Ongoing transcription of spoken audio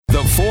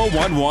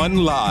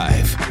411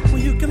 Live. Where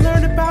you can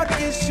learn about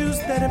issues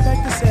that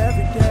impact us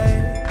every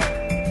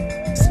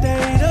day.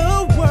 State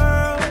of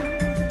world,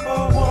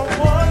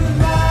 411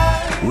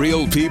 Live.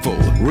 Real people,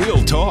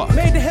 real talk.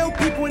 Made to help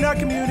people in our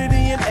community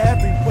in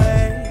every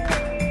way.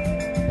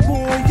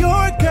 Boy,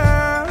 your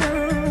girl,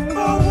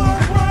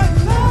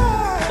 411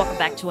 Live. Welcome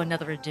back to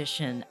another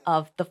edition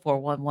of the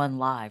 411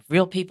 Live.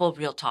 Real people,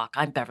 real talk.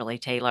 I'm Beverly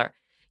Taylor.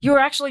 You're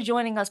actually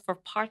joining us for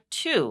part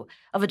 2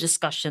 of a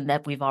discussion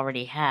that we've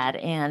already had,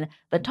 and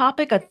the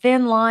topic, a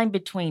thin line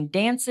between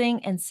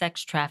dancing and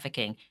sex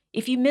trafficking.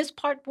 If you missed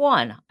part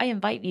 1, I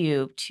invite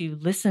you to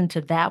listen to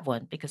that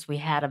one because we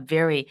had a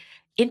very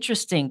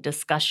interesting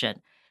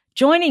discussion.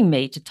 Joining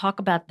me to talk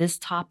about this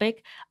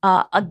topic,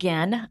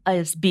 again,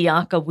 is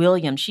Bianca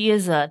Williams. She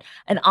is an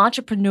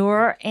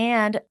entrepreneur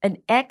and an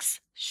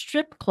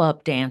ex-strip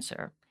club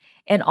dancer.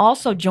 And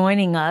also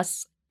joining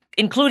us,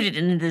 included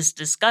in this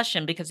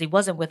discussion because he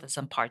wasn't with us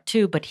in part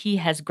 2, but he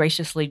has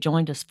graciously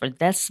joined us for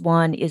this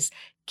one, is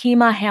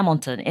Kima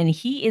Hamilton. And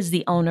he is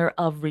the owner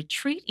of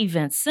Retreat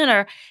Event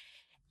Center.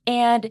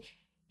 And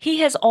he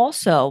has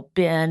also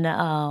been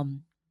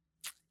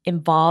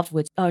involved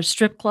with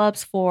strip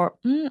clubs for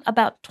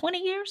about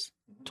 20 years.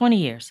 20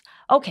 years.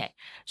 Okay.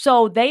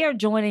 So they are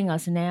joining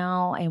us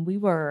now, and we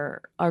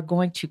are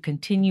going to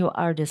continue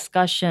our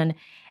discussion.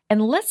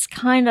 And let's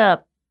kind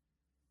of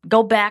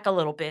go back a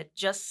little bit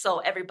just so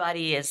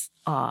everybody is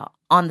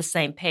on the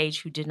same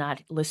page who did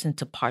not listen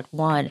to part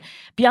 1.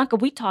 Bianca,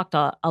 we talked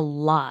a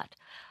lot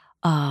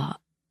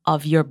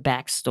of your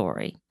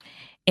backstory.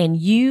 And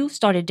you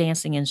started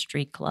dancing in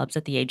street clubs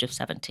at the age of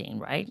 17,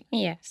 right?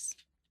 Yes.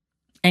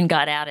 And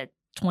got out at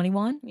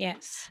 21?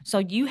 Yes. So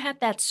you had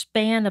that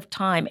span of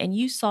time and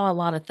you saw a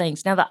lot of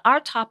things. Now, our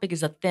topic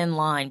is a thin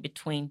line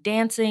between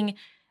dancing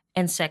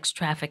and sex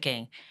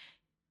trafficking.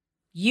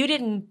 You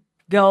didn't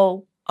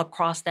go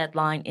across that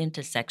line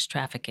into sex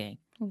trafficking.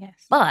 Yes.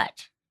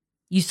 But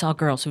you saw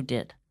girls who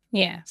did.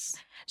 Yes.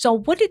 So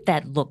what did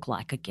that look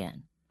like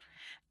again?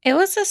 It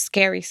was a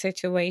scary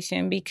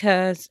situation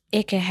because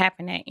it could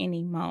happen at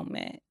any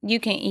moment. You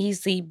can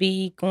easily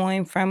be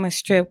going from a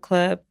strip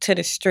club to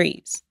the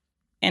streets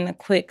in a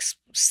quick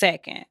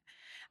second.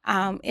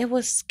 It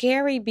was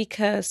scary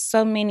because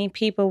so many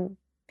people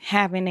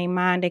have in their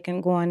mind they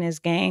can go in this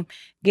game,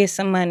 get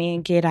some money,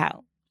 and get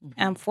out. Mm-hmm.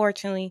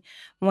 Unfortunately,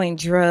 when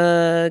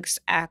drugs,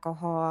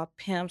 alcohol,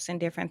 pimps, and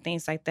different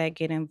things like that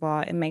get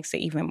involved, it makes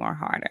it even more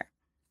harder.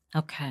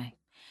 Okay.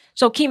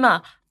 So,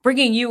 Kima,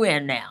 bringing you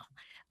in now.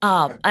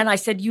 And I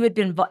said you had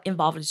been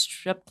involved in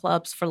strip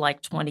clubs for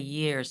like 20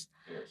 years.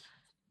 Yes.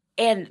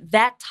 And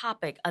that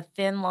topic, a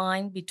thin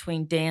line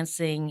between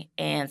dancing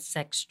and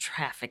sex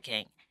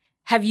trafficking.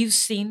 Have you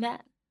seen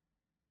that?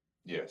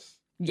 Yes.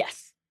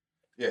 Yes.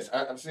 Yes,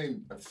 I've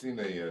seen a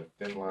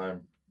thin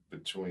line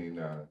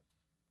between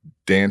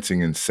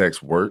dancing and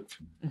sex work.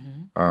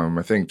 Mm-hmm.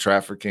 I think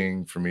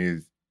trafficking for me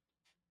is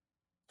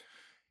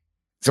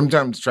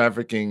sometimes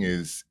trafficking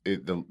is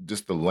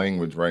just the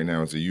language right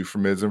now is a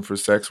euphemism for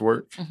sex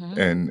work, Mm-hmm.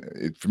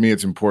 and for me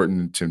it's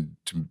important to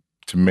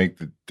make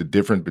the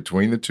difference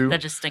between the two. The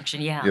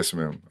distinction, yeah. Yes,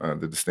 ma'am.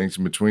 The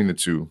distinction between the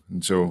two,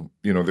 and so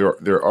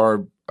there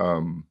are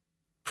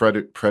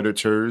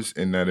predators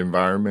in that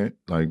environment,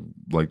 like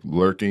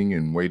lurking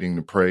and waiting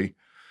to prey.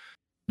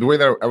 The way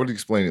that I would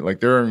explain it, like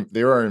there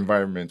are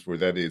environments where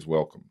that is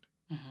welcomed,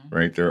 Mm-hmm.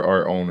 right? There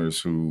are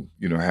owners who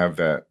have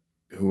that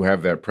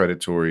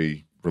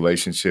predatory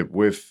relationship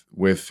with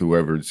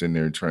whoever's in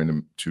there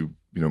trying to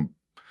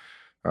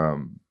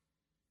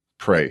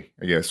prey,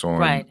 I guess,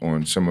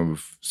 on some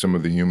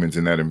of the humans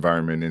in that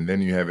environment, and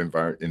then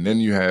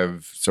you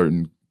have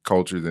certain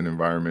cultures and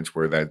environments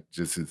where that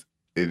just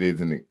it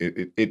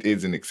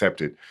isn't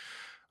accepted.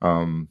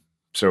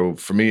 So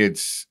for me,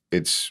 it's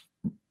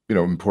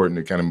important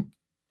to kind of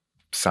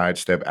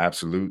sidestep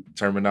absolute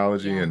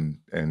terminology, Yeah.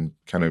 and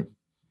kind of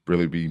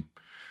really be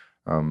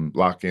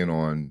lock in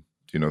on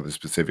the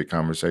specific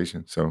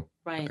conversation. So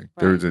Right.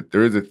 there is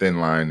a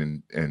thin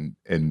line, and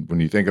when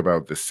you think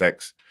about the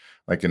sex,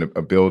 like in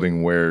a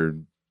building where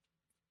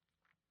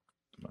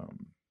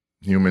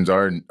humans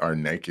are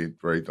naked,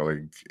 right?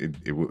 Like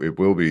there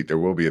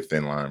will be a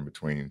thin line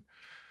between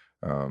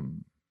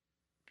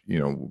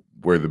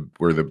where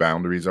the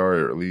boundaries are,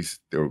 or at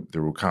least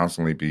there will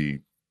constantly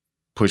be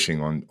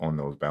pushing on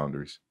those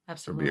boundaries.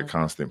 Absolutely. There'll be a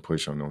constant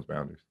push on those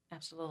boundaries.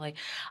 Absolutely.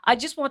 I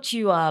just want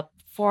you,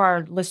 for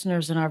our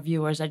listeners and our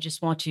viewers, I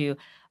just want to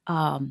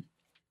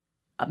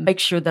make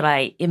sure that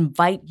I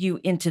invite you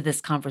into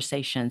this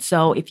conversation.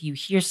 So if you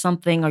hear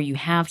something or you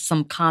have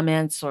some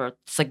comments or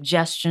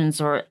suggestions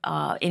or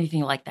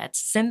anything like that,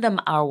 send them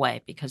our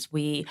way because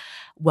we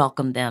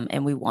welcome them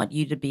and we want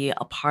you to be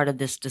a part of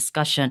this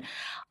discussion.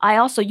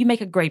 You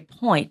make a great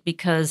point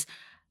because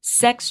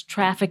sex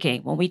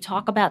trafficking, when we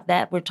talk about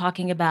that, we're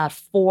talking about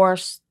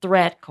force,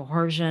 threat,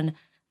 coercion,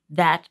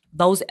 that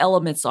those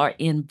elements are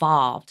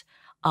involved.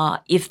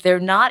 If they're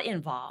not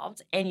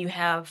involved and you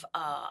have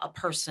a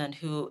person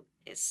who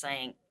is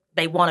saying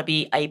they want to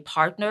be a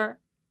partner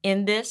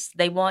in this,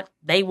 they want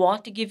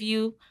to give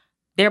you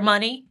their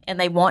money and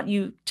they want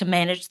you to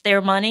manage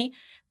their money,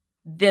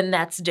 then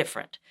that's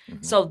different.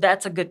 Mm-hmm. So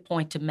that's a good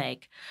point to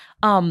make.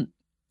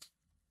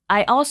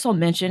 I also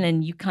mentioned,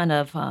 and you kind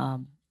of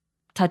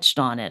touched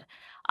on it,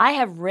 I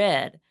have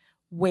read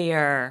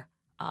where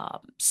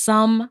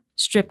some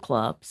strip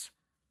clubs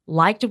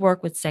like to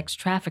work with sex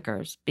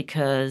traffickers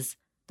because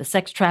the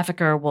sex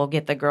trafficker will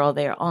get the girl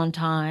there on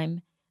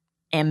time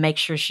and make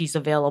sure she's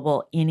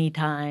available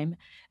anytime.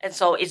 And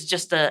so it's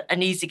just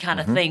an easy kind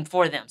of thing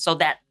for them. So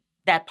that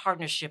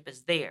partnership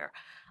is there.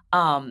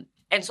 And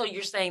so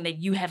you're saying that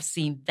you have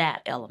seen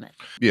that element.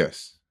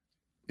 Yes.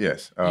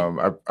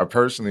 I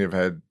personally have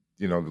had,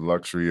 the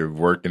luxury of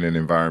working in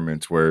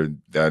environments where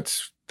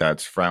that's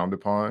frowned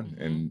upon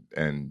and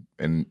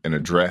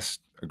addressed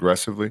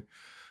aggressively.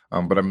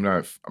 But I'm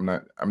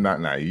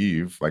not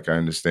naive. Like, I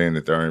understand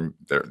that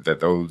that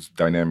those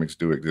dynamics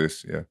do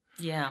exist. Yeah.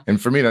 Yeah. And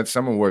for me, that's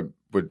some of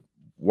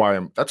why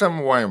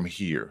I'm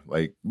here.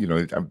 Like,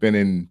 I've been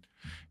in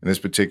this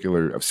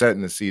particular, I've sat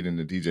in the seat in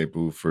the DJ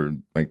booth for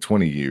like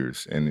 20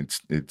 years. And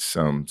it's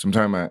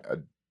sometimes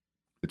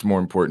it's more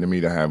important to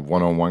me to have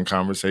one-on-one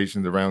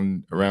conversations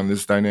around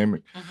this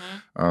dynamic.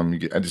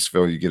 I just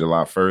feel you get a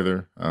lot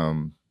further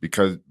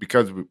because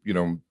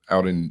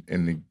out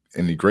in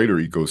the greater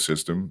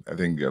ecosystem. I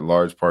think a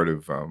large part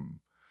of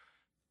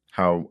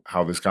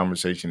how this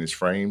conversation is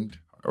framed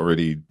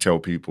already tell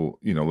people,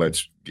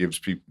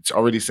 it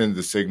already sends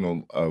a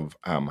signal of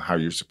how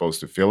you're supposed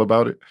to feel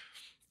about it.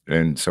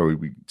 And so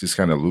we just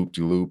kind of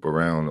loop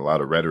around a lot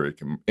of rhetoric,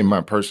 in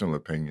my personal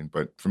opinion.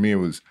 But for me, it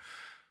was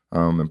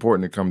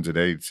important to come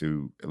today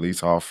to at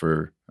least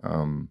offer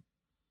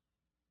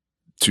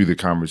to the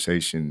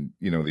conversation,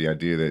 the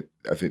idea that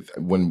I think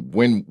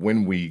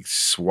when we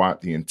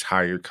swat the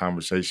entire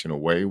conversation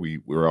away,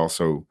 we're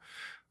also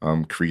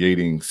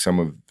creating some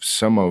of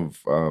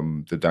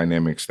the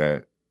dynamics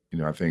that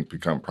I think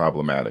become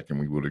problematic, and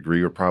we would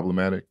agree are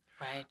problematic.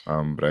 Right.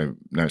 But I'm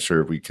not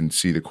sure if we can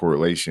see the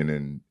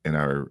correlation in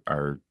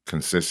our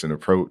consistent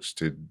approach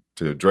to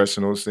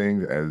addressing those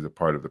things as a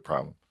part of the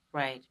problem.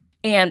 Right.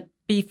 And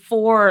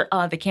before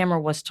the camera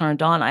was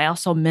turned on, I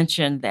also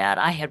mentioned that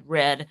I had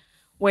read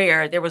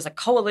where there was a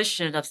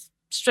coalition of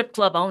strip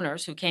club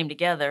owners who came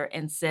together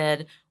and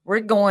said, we're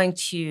going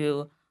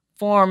to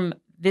form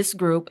this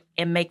group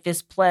and make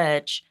this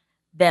pledge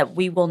that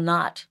we will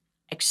not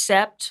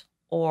accept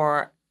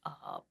or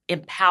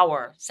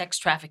empower sex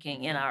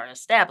trafficking in our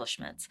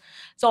establishments.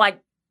 So I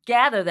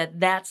gather that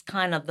that's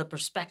kind of the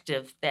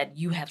perspective that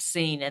you have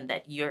seen and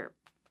that you're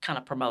kind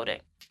of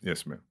promoting.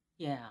 Yes, ma'am.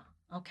 Yeah.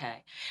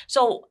 Okay.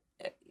 So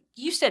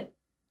you said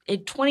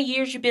in 20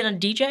 years you've been a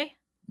DJ?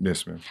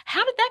 Yes, ma'am.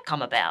 How did that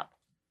come about?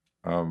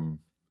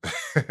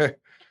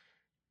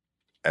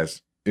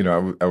 As you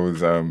know, I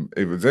was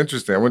it was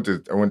interesting. I went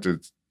to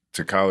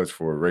college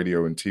for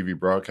radio and TV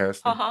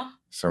broadcasting.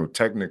 So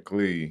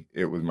technically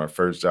it was my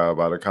first job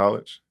out of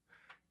college.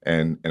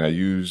 And I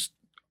used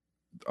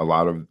a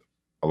lot of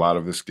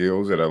the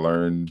skills that I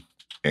learned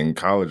in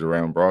college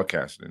around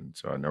broadcasting.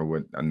 So I know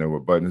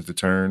what buttons to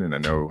turn, and I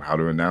know how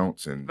to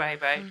announce, and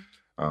right.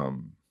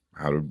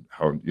 How to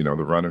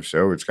run a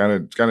show. It's kind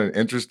of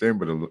interesting,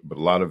 but a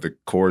lot of the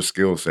core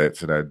skill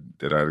sets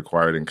that I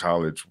acquired in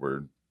college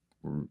were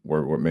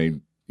what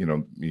made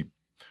me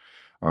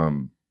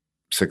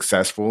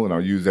successful, and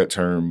I'll use that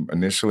term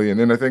initially. And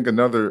then I think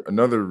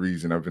another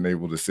reason I've been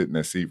able to sit in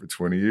that seat for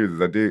 20 years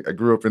is I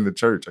grew up in the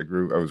church. I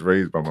was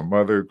raised by my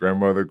mother,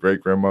 grandmother,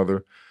 great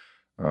grandmother,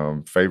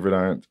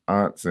 favorite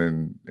aunts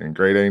and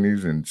great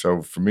aunties, and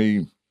so for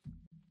me,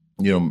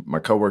 my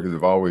coworkers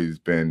have always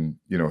been,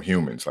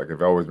 humans. Like, they've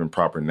always been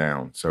proper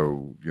nouns.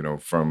 So,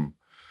 from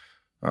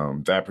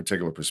that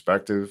particular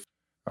perspective,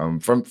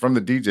 from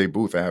the DJ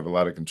booth, I have a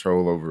lot of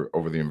control over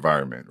the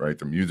environment, right?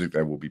 The music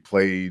that will be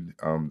played,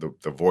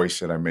 the voice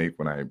that I make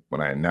when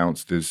I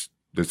announce this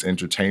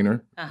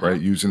entertainer,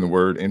 right? Using the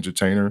word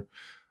entertainer,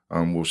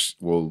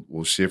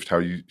 will shift how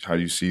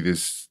you see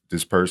this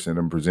person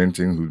I'm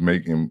presenting, who's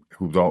making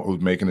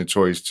a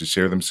choice to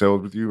share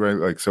themselves with you, right?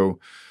 Like, so.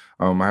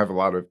 I have a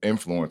lot of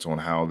influence on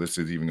how this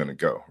is even going to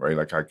go, right?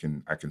 Like, I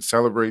can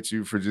celebrate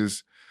you for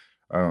just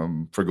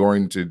for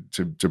going to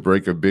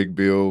break a big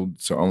bill,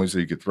 so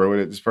you could throw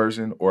it at this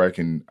person, or I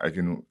can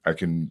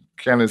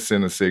kind of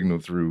send a signal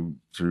through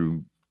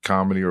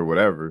comedy or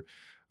whatever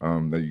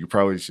that you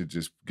probably should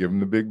just give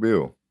them the big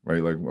bill,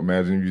 right? Like,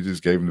 imagine if you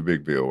just gave them the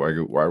big bill.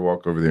 Why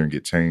walk over there and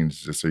get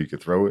changed just so you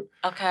could throw it?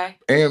 Okay.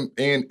 And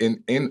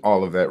in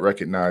all of that,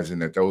 recognizing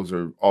that those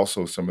are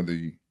also some of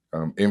the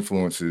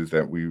influences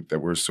that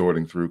we're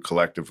sorting through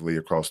collectively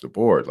across the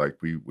board. Like,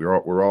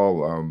 we're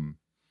all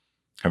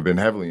have been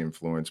heavily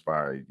influenced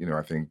by,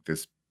 I think,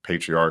 this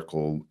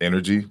patriarchal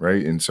energy,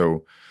 right? And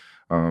so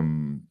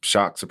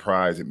shock,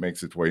 surprise, it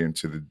makes its way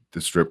into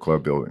the strip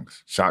club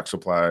buildings. Shock,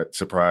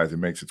 surprise, it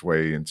makes its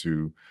way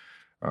into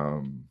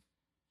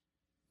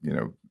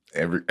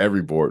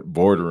every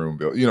boardroom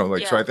build.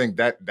 So I think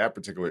that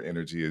particular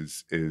energy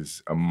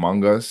is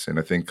among us, and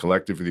I think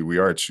collectively we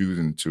are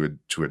choosing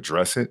to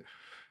address it.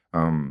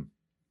 And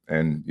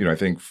I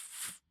think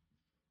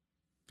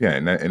yeah,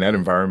 in that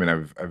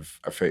environment, I've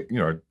you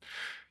know,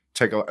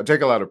 I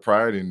take a lot of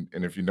pride in,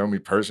 and if you know me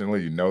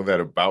personally, you know that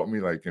about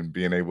me, like in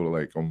being able to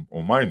like on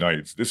my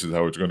nights, this is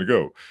how it's going to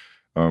go.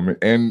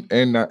 And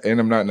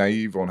I'm not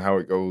naive on how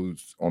it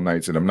goes on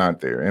nights that I'm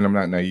not there, and I'm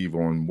not naive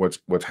on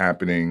what's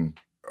happening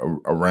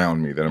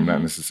around me that I'm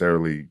not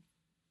necessarily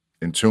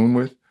in tune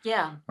with.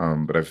 Yeah.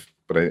 But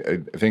I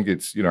think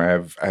it's, you know,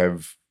 I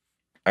have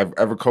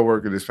a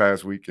coworker this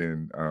past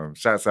weekend.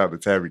 Shouts out to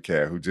Tabby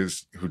Cat who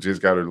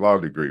just got her law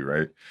degree,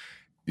 right?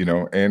 You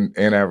know, and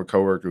I have a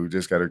coworker who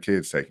just got her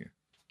kids taken.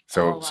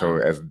 So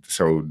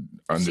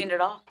I've seen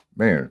it all,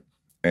 man,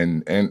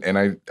 and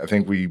I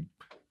think we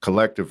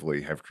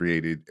collectively have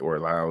created or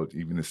allowed,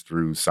 even this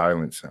through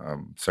silence,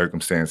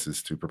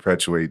 circumstances to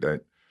perpetuate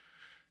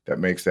that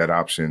makes that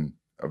option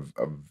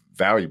a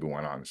valuable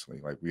one. Honestly,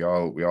 like we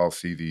all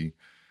see the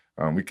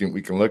we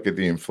can look at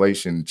the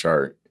inflation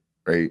chart,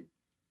 right,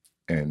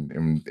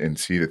 and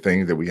see the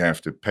things that we have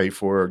to pay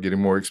for are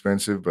getting more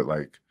expensive, but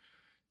like,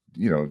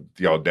 you know,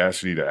 the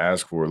audacity to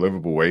ask for a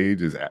livable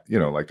wage is, you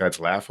know, like that's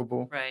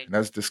laughable, right? And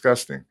that's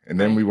disgusting. And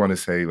then we want to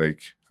say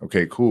like,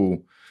 okay,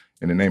 cool,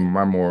 in the name of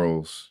my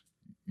morals,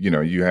 you know,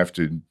 you have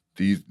to,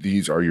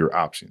 these are your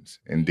options,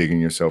 and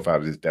digging yourself out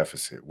of this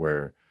deficit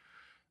where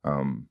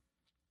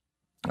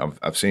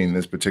I've seen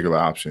this particular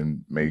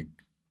option make,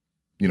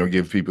 you know,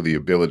 give people the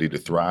ability to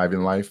thrive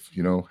in life,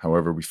 you know,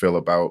 however we feel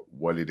about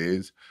what it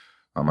is.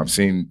 I've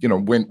seen, you know,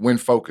 when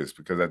focused,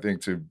 because I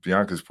think to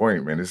Bianca's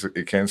point, man,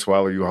 it can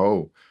swallow you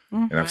whole.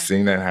 And I've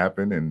seen that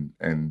happen.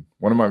 And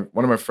one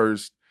of my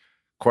first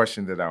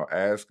questions that I'll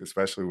ask,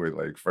 especially with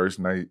like first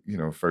night,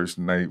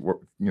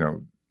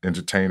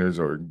 entertainers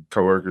or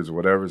coworkers or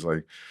whatever, is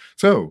like,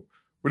 so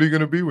what are you going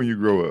to be when you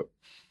grow up?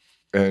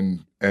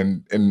 And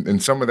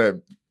some of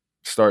that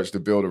starts to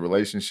build a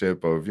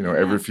relationship of, you know,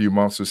 every few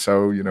months or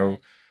so, you know,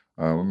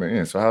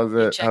 man, so how's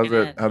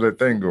that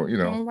thing going? You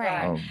know,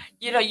 right.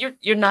 You know,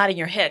 you're nodding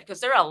your head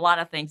because there are a lot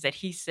of things that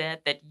he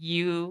said that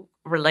you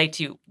relate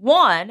to.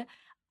 One,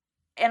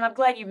 and I'm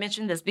glad you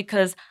mentioned this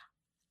because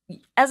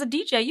as a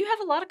DJ, you have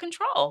a lot of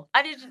control.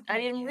 I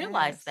didn't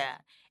realize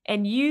that.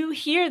 And you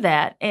hear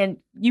that and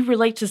you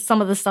relate to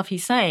some of the stuff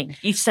he's saying.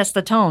 He sets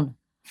the tone.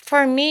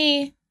 For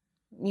me,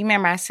 you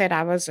remember I said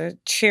I was a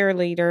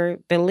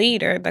cheerleader, the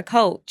leader, the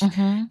coach.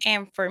 Mm-hmm.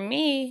 And for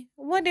me,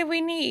 what do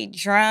we need?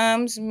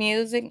 Drums,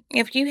 music.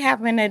 If you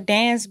having a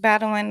dance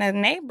battle in the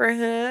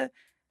neighborhood,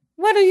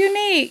 what do you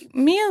need?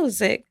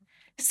 Music.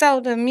 So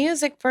the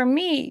music for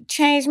me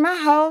changed my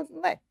whole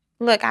life.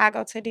 Look, I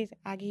go to these,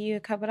 I give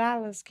you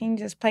 $2. Can you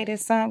just play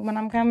this song when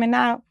I'm coming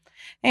out?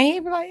 And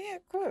he'd be like, yeah,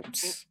 good.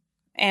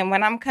 And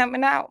when I'm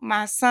coming out,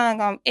 my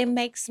song, it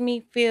makes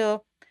me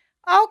feel,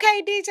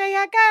 okay, DJ,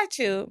 I got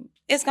you.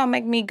 It's going to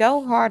make me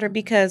go harder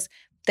because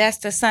that's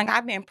the song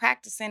I've been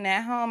practicing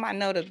at home. I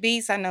know the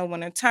beats. I know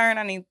when to turn.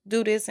 I need to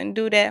do this and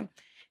do that.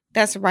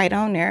 That's right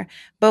on there.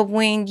 But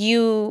when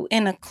you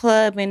in a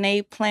club and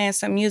they playing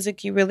some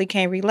music you really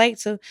can't relate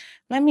to,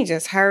 let me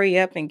just hurry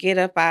up and get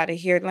up out of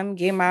here. Let me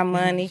get my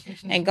money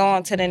and go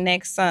on to the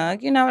next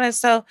song. You know what?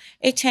 So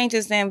it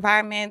changes the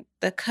environment.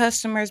 The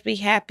customers be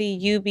happy.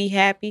 You be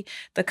happy.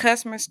 The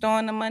customers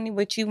throwing the money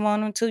what you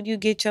want them to. You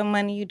get your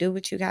money. You do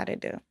what you got to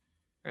do.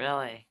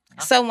 Really?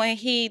 Okay. So when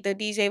the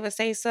DJ would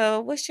say, so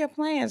what's your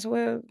plans?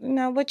 Well, you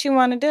know, what you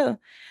want to do?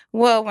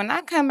 Well, when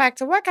I come back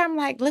to work, I'm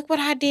like, look what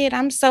I did.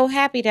 I'm so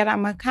happy that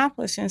I'm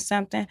accomplishing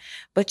something.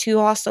 But you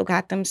also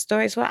got them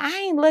stories. Well, I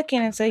ain't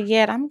looking into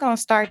yet. I'm going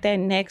to start that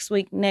next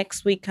week.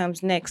 Next week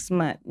comes next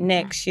month,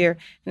 next year,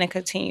 and then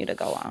continue to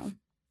go on.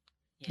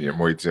 Yeah,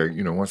 more tech.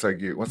 You know, once I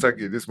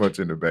get this much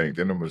in the bank,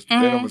 then I'm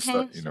gonna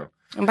start. You know,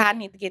 but I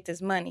need to get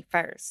this money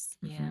first.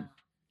 Yeah.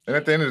 And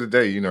at the end of the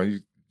day, you know,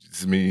 you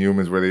just meet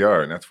humans where they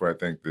are, and that's where I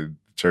think the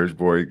church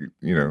boy,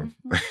 you know,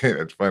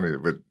 that's funny,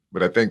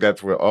 but I think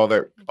that's where all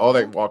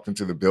that walked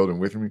into the building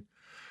with me,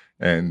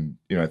 and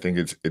you know, I think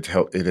it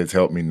has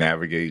helped me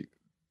navigate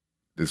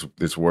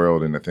this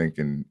world, and I think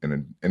in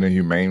a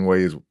humane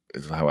way is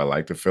how I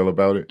like to feel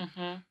about it.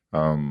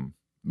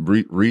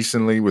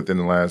 Recently, within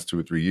the last 2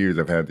 or 3 years,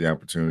 I've had the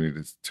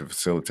opportunity to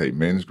facilitate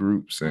men's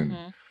groups, and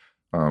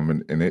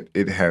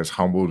it has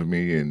humbled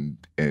me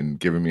and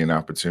given me an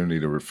opportunity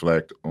to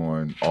reflect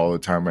on all the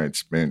time I had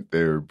spent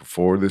there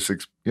before this,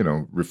 you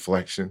know,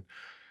 reflection,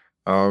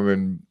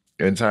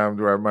 and times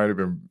where I might have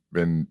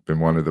been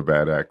one of the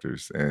bad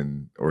actors,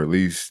 or at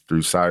least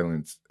through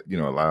silence, you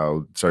know,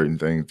 allowed certain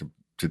things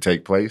to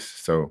take place.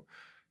 So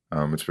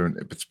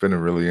it's been a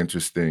really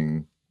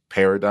interesting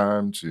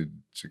paradigm to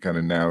kind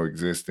of now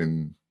exist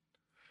in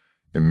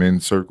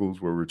men's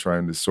circles where we're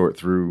trying to sort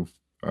through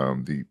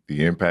the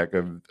impact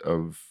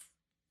of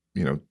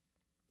you know,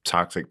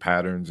 toxic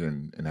patterns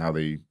and how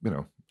they, you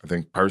know, I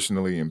think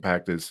personally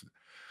impact us,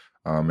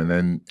 and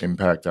then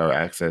impact our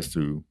access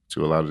to a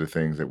lot of the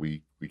things that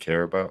we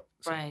care about.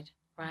 So.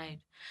 Right.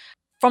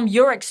 From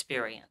your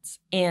experience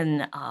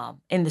in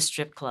the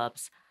strip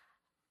clubs,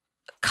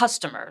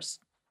 customers,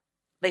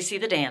 they see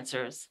the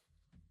dancers.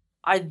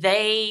 Are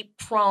they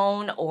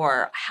prone,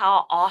 or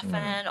how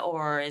often,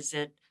 or is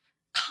it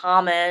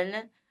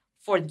common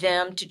for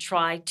them to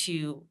try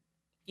to,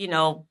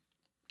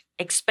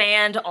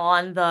 expand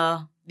on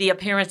the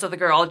appearance of the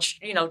girl,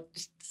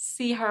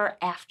 see her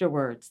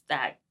afterwards.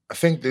 That I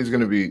think there's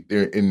going to be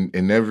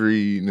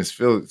in this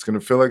field, it's going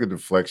to feel like a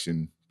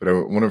deflection, but I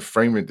want to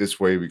frame it this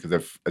way because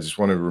I just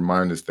want to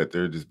remind us that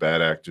there are just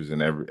bad actors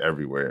in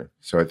everywhere.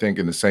 So I think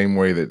in the same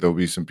way that there'll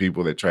be some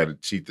people that try to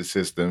cheat the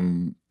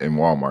system in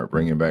Walmart,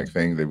 bringing back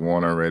things they've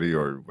won already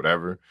or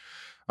whatever.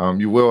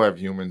 You will have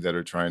humans that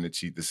are trying to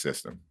cheat the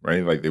system,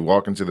 right? Like they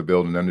walk into the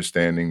building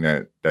understanding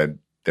that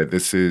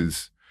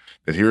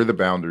here are the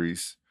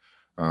boundaries.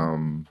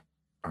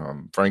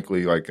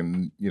 Frankly, like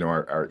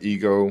our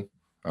ego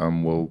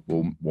will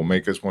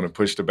make us want to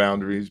push the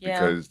boundaries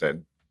because that,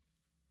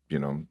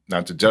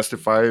 not to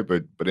justify it,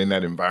 but in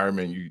that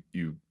environment,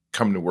 you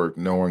come to work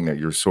knowing that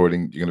you're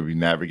going to be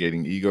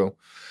navigating ego.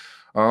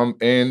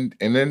 And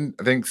then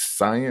I think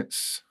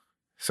science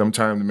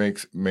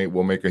sometimes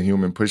will make a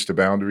human push the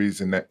boundaries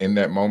in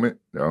that moment,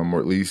 or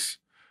at least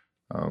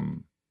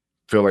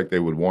feel like they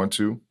would want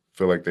to,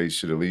 feel like they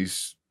should at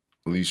least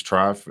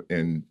try,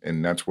 and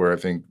that's where I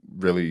think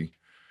really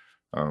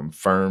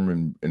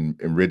firm and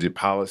rigid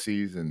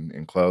policies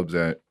and clubs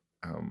that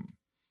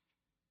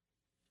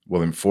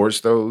will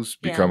enforce those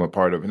become a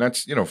part of, and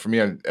that's for me,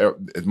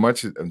 as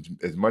much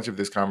of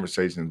this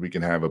conversation as we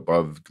can have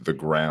above the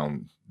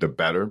ground, the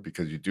better,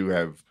 because you do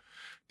have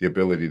the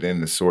ability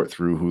then to sort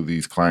through who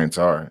these clients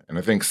are. And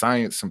I think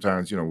science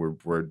sometimes,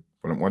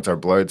 once our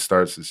blood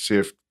starts to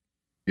shift,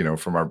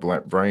 from our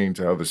brain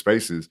to other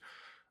spaces,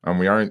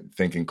 we aren't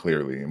thinking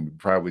clearly, and we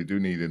probably do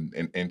need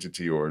an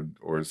entity or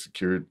a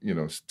secure, here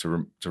are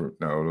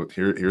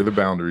the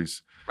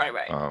boundaries. Right.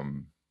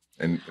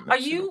 And are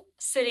you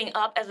sitting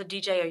up as a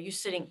DJ? Are you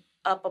sitting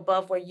up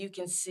above where you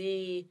can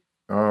see?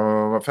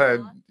 I've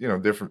had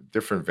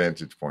different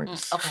vantage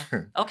points.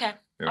 Okay.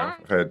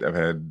 I've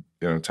had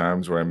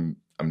times where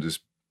I'm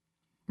just,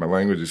 my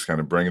language is kind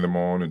of bringing them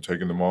on and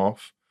taking them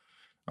off.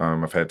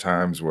 I've had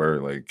times where,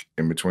 like,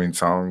 in between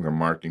songs, I'm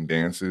marking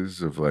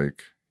dances of,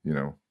 like,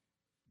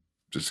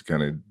 just to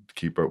kind of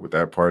keep up with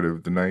that part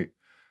of the night.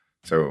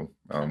 So,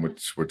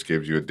 which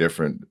gives you a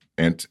different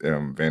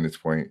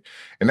vantage point.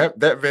 And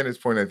that vantage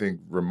point, I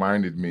think,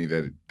 reminded me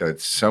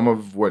that some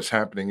of what's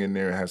happening in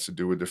there has to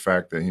do with the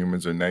fact that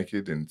humans are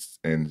naked, and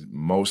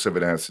most of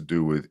it has to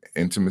do with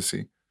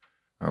intimacy.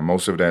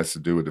 Most of it has to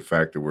do with the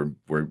fact that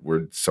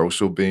we're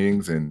social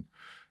beings, and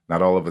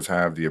not all of us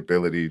have the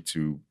ability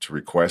to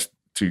request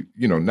to,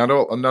 not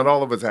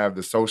all of us have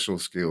the social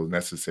skills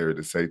necessary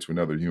to say to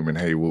another human,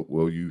 hey,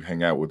 will you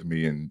hang out with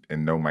me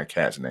and know my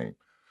cat's name?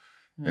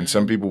 Mm-hmm. And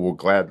some people will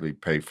gladly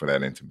pay for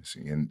that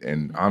intimacy.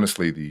 And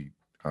honestly,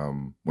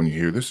 when you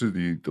hear this is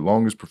the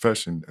longest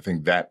profession, I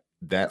think that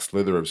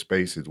slither of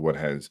space is what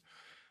has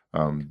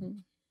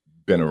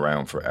been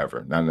around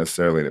forever. Not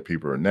necessarily that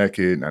people are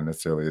naked, not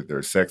necessarily that there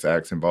are sex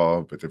acts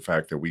involved, but the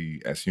fact that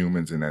we as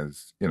humans and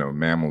as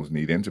mammals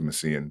need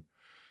intimacy, and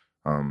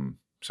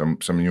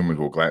some humans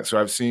will glad. So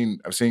I've seen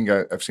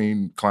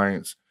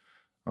clients,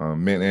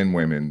 men and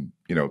women,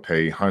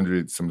 pay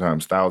hundreds,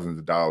 sometimes thousands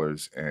of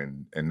dollars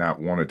and not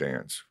want to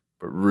dance,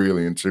 but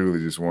really and truly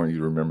just want you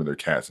to remember their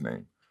cat's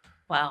name.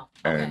 Wow.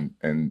 Okay.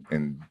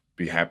 And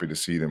be happy to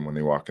see them when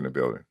they walk in the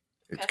building.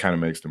 It kind of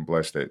makes them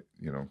blush that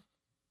you're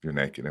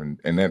naked,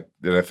 and that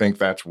I think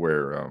that's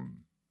where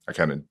I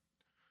kind of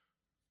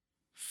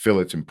feel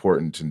it's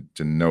important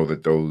to know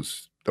that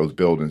those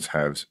buildings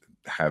have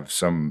a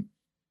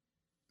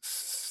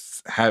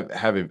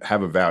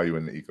value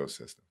in the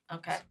ecosystem.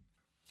 Okay,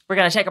 we're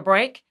gonna take a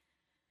break.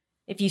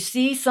 If you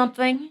see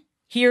something,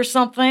 hear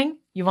something,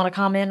 you want to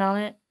comment on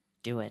it,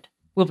 do it.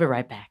 We'll be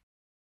right back.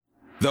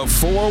 The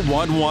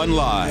 411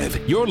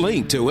 Live, your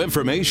link to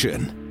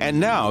information. And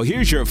now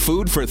here's your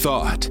food for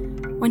thought.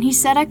 When he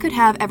said I could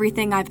have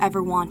everything I've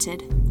ever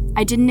wanted,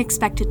 I didn't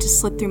expect it to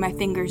slip through my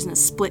fingers in a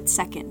split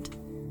second.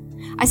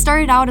 I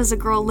started out as a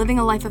girl living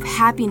a life of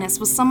happiness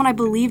with someone I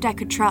believed I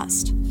could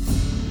trust.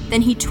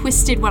 Then he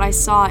twisted what I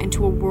saw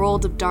into a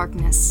world of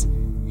darkness.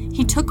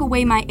 He took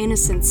away my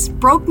innocence,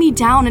 broke me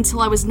down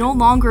until I was no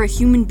longer a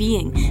human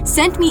being,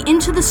 sent me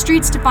into the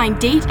streets to find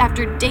date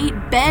after date,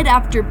 bed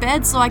after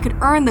bed, so I could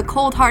earn the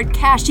cold hard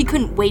cash he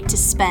couldn't wait to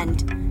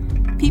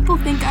spend. People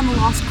think I'm a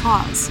lost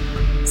cause,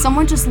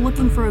 someone just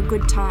looking for a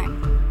good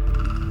time,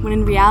 when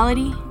in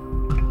reality,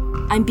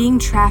 I'm being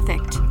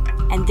trafficked,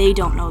 and they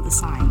don't know the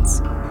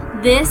signs.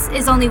 This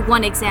is only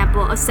one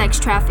example of sex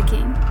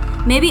trafficking.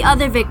 Maybe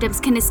other victims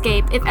can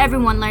escape if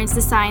everyone learns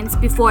the signs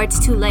before it's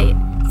too late.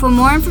 For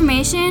more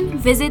information,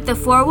 visit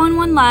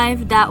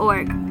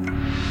the411live.org.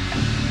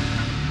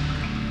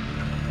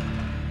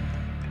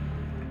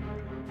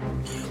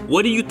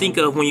 What do you think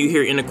of when you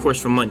hear intercourse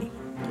for money?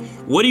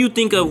 What do you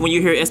think of when you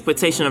hear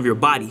exploitation of your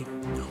body?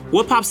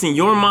 What pops in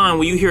your mind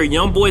when you hear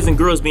young boys and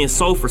girls being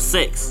sold for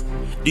sex?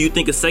 Do you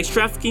think of sex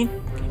trafficking?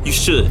 You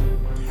should.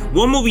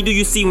 What movie do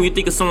you see when you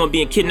think of someone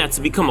being kidnapped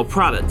to become a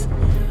product?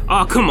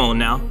 Oh, come on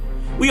now.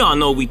 We all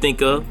know what we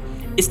think of.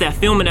 It's that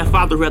film of that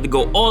father who had to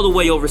go all the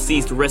way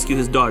overseas to rescue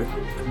his daughter.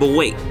 But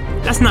wait,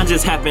 that's not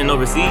just happening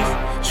overseas.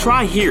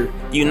 Try here.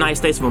 the United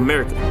States of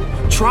America.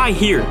 Try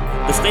here,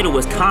 the state of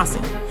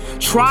Wisconsin.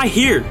 Try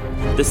here,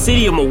 the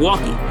city of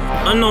Milwaukee.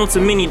 Unknown to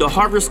many, the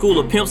Harvard School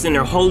of Pimps in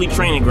their holy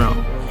training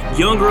ground.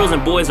 Young girls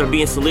and boys are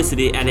being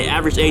solicited at an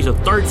average age of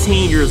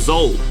 13 years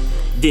old.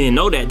 Didn't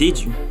know that,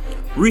 did you?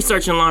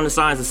 Research and learn the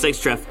signs of sex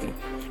trafficking,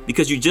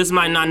 because you just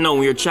might not know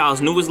when your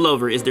child's newest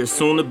lover is their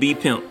soon-to-be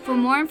pimp. For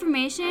more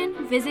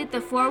information, visit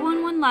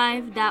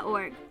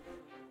the411live.org.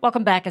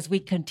 Welcome back as we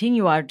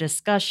continue our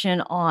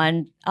discussion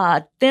on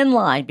thin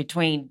line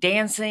between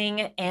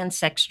dancing and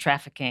sex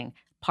trafficking,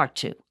 part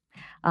 2.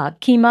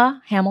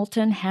 Kima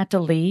Hamilton had to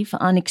leave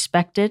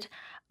unexpected,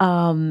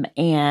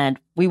 and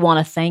we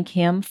want to thank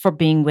him for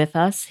being with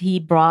us. He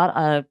brought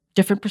a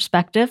different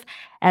perspective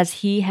as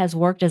he has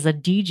worked as a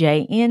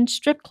DJ in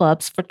strip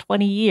clubs for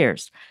 20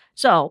 years.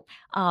 So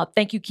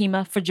thank you,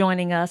 Kima, for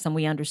joining us, and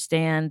we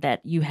understand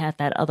that you had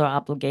that other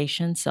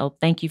obligation, so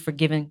thank you for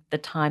giving the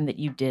time that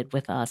you did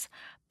with us.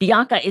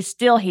 Bianca is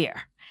still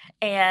here,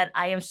 and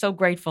I am so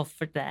grateful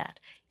for that.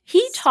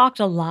 He talked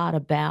a lot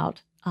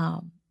about,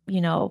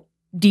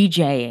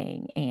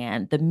 DJing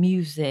and the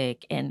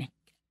music, and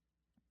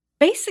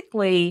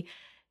basically,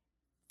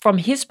 from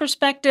his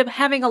perspective,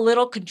 having a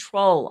little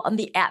control on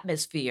the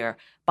atmosphere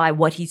by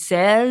what he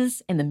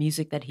says and the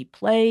music that he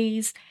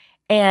plays.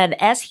 And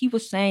as he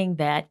was saying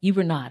that, you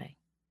were nodding.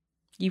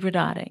 You were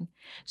nodding.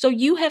 So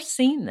you have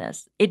seen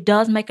this. It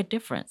does make a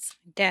difference.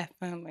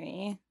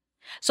 Definitely.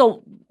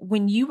 So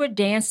when you were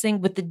dancing,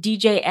 would the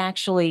DJ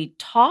actually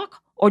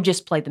talk or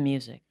just play the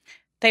music?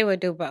 They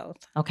would do both.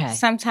 Okay.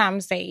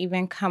 Sometimes they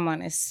even come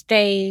on a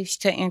stage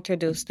to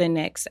introduce the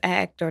next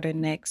act or the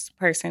next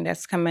person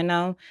that's coming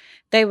on.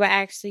 They would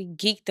actually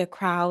geek the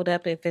crowd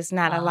up if it's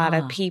not a lot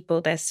of people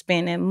that's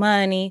spending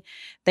money.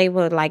 They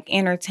would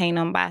entertain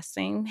them by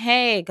saying,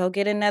 hey, go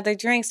get another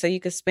drink so you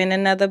could spend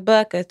another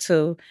 $1 or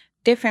 $2.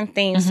 Different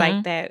things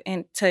like that,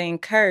 and to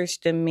encourage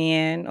the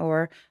men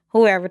or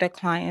whoever the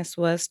clients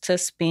was to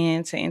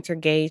spend, to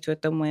engage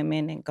with the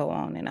women and go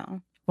on and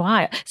on.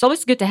 Right. So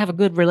it's good to have a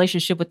good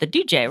relationship with the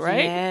DJ,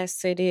 right?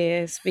 Yes, it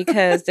is.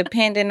 Because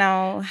depending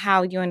on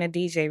how you and the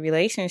DJ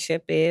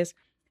relationship is,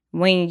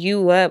 when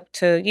you up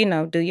to,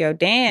 do your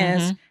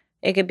dance,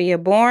 it could be a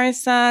boring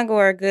song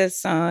or a good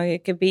song.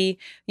 It could be,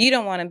 you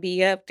don't want to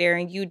be up there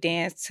and you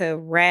dance to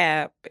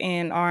rap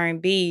and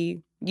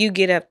R&B. You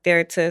get up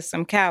there to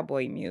some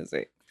cowboy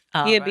music.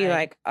 You'd be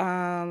like,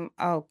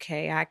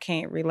 okay, I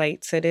can't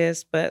relate to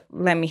this, but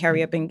let me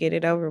hurry up and get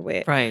it over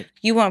with. Right.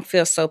 You won't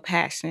feel so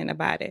passionate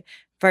about it.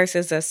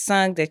 Versus a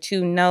song that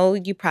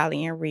you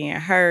probably in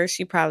rehearse,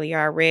 you probably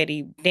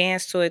already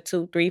danced to it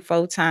 2, 3,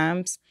 4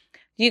 times.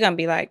 You're going to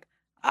be like,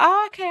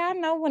 oh, okay, I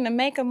know when to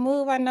make a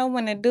move. I know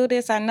when to do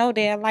this. I know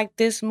that I like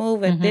this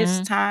move at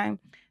this time,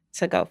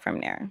 to go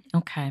from there.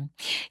 Okay.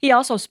 He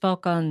also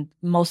spoke on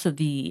most of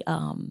the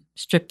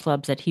strip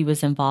clubs that he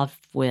was involved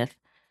with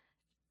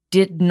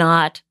did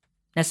not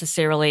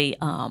necessarily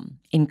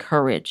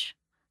encourage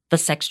the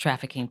sex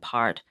trafficking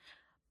part.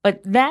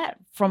 But that,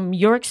 from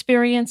your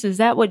experience, is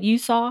that what you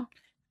saw?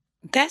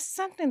 That's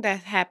something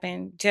that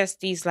happened just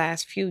these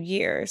last few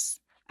years.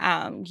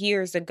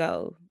 Years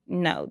ago,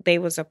 no, they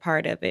was a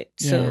part of it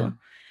too.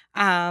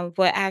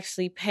 Would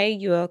actually pay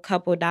you a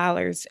couple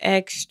dollars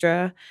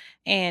extra.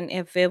 And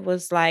if it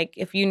was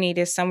if you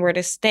needed somewhere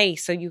to stay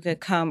so you could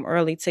come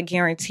early to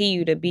guarantee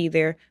you to be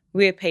there,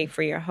 we'd pay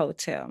for your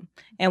hotel.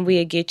 And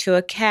we'd get you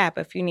a cab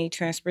if you need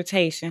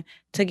transportation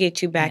to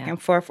get you back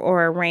and forth,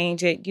 or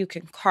arrange it. You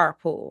can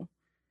carpool.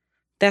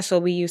 That's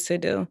what we used to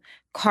do.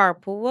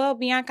 Carpool. Well,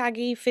 Bianca, I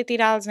give you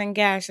 $50 in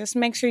gas. Just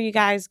make sure you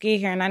guys get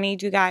here, and I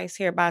need you guys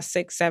here by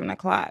 6, 7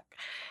 o'clock.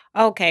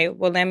 Okay,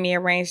 well, let me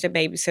arrange the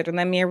babysitter.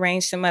 Let me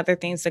arrange some other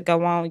things to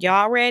go on.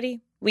 Y'all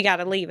ready? We got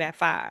to leave at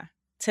 5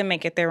 to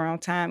make it there on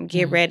time.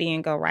 Get ready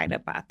and go right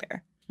up out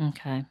there.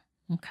 Okay.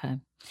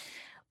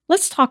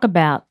 Let's talk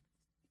about,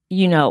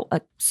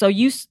 so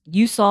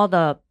you saw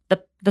the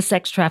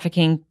sex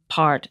trafficking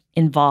part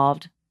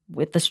involved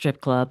with the strip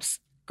clubs,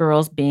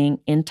 girls being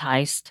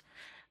enticed.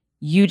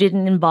 You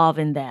didn't involve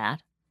in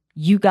that.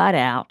 You got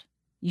out.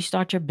 You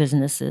start your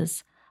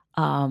businesses,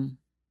 and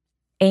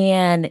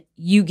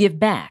you give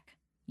back.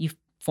 You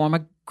form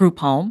a group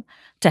home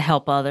to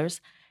help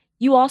others.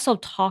 You also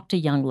talk to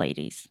young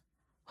ladies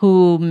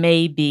who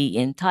may be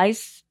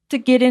enticed to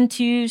get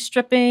into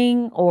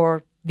stripping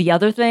or the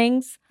other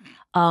things.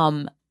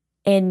 And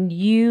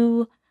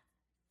you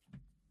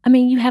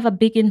have a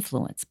big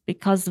influence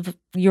because of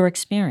your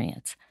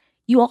experience.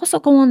 You also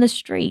go on the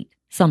street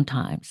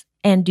sometimes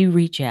and do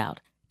reach out.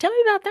 Tell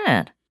me about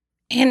that.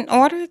 In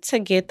order to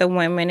get the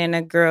women and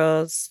the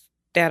girls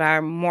that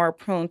are more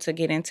prone to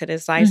get into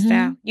this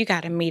lifestyle, you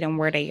got to meet them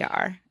where they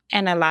are.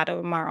 And a lot of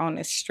them are on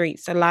the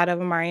streets. A lot of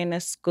them are in the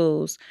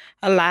schools.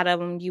 A lot of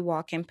them you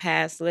walking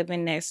past,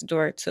 living next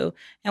door to.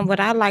 And what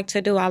I like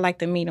to do, I like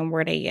to meet them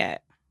where they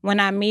at.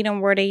 When I meet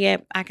them where they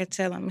at, I could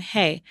tell them,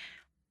 hey,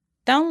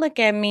 don't look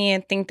at me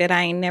and think that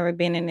I ain't never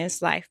been in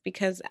this life,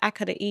 because I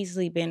could have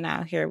easily been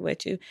out here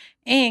with you.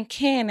 And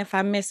if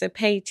I miss a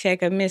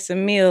paycheck or miss a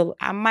meal,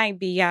 I might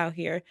be out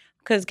here.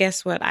 Because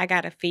guess what? I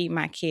got to feed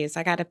my kids.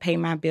 I got to pay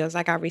my bills.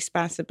 I got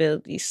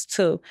responsibilities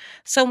too.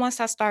 So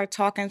once I start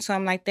talking to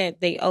them like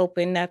that, they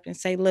open up and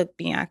say, look,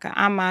 Bianca,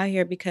 I'm out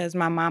here because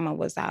my mama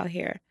was out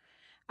here.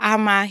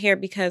 I'm out here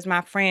because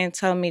my friend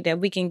told me that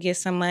we can get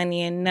some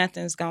money and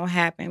nothing's going to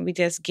happen. We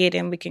just get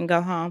in, we can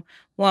go home.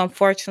 Well,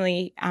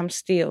 unfortunately, I'm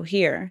still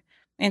here.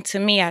 And to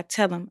me, I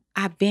tell them,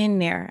 I've been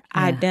there.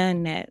 Yeah. I've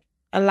done that.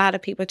 A lot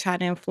of people try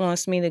to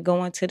influence me to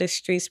go into the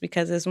streets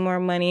because there's more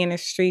money in the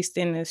streets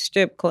than the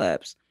strip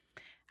clubs.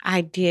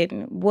 I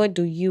didn't. What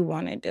do you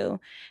want to do?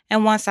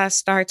 And once I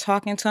start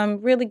talking to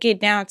them, really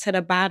get down to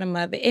the bottom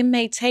of it. It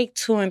may take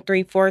 2 and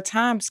 3, 4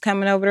 times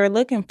coming over there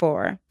looking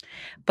for her.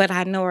 But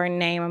I know her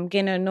name. I'm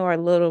getting to know a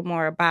little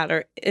more about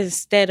her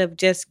instead of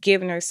just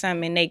giving her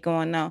something and they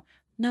going on.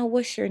 No,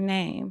 what's your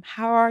name?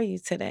 How are you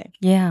today?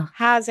 Yeah.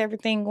 How's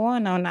everything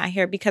going on out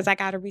here? Because I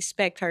got to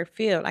respect her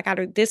field.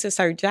 This is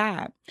her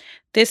job.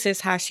 This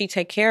is how she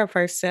take care of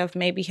herself,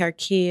 maybe her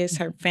kids,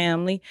 her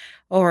family,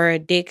 or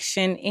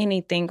addiction,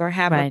 anything, or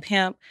have a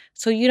pimp.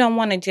 So you don't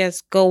want to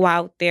just go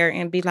out there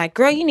and be like,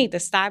 girl, you need to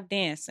stop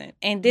dancing.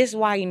 And this is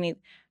why you need.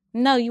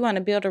 No, you want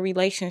to build a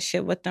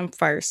relationship with them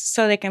first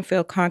so they can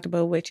feel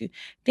comfortable with you.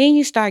 Then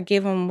you start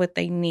giving them what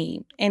they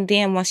need. And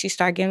then once you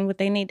start giving what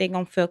they need, they're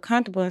going to feel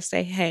comfortable and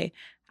say, hey,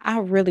 I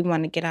really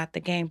want to get out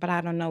the game, but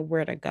I don't know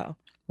where to go.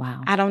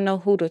 Wow. I don't know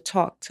who to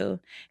talk to.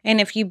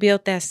 And if you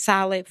build that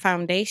solid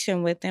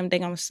foundation with them, they're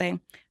going to say,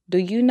 do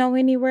you know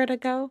anywhere to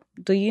go?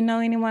 Do you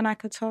know anyone I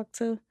could talk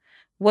to?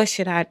 What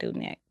should I do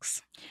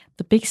next?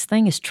 The biggest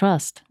thing is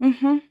trust.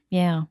 Mm-hmm.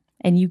 Yeah.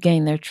 And you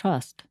gain their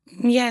trust.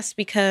 Yes,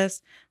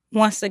 because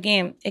once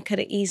again, it could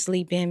have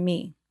easily been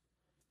me.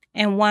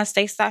 And once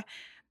they start,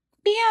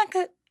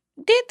 Bianca,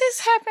 did this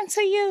happen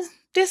to you?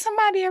 Did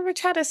somebody ever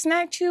try to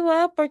snatch you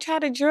up or try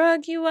to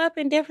drug you up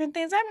and different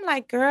things? I'm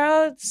like,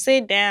 girl,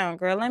 sit down,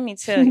 girl. Let me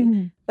tell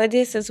you. But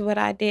this is what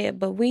I did.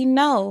 But we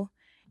know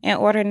in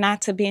order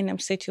not to be in them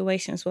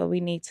situations what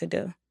we need to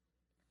do.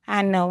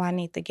 I know I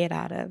need to get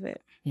out of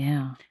it.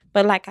 Yeah.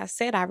 But like I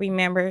said, I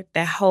remember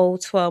that whole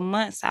 12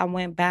 months I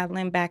went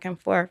battling back and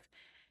forth.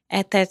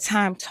 At that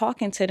time,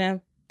 talking to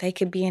them, they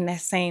could be in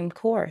that same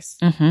course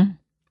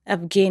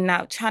of getting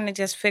out, trying to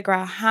just figure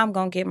out how I'm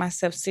going to get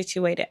myself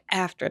situated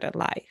after the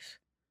life.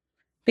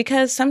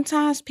 Because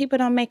sometimes people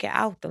don't make it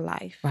out the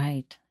life.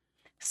 Right.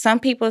 Some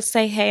people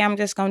say, hey, I'm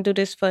just going to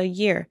do this for a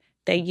year.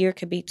 That year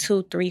could be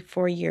 2, 3,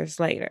 4 years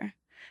later.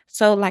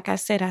 So like I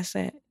said,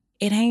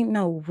 it ain't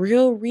no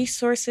real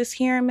resources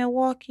here in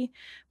Milwaukee,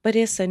 but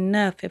it's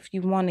enough if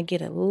you want to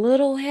get a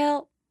little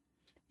help.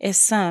 It's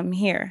some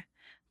here.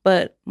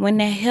 But when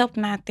that help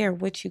not there,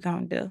 what you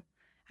going to do?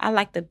 I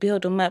like to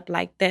build them up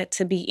like that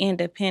to be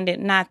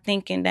independent, not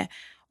thinking that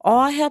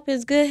all help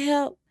is good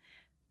help.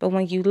 But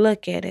when you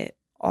look at it,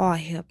 all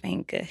help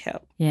ain't good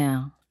help.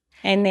 Yeah.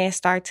 And then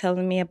start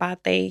telling me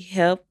about their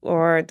help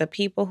or the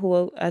people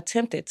who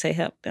attempted to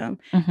help them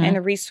and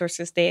the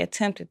resources they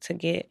attempted to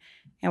get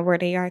and where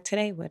they are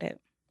today with it.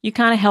 You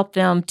kind of help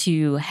them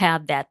to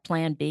have that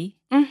plan B.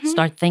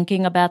 Start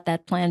thinking about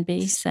that plan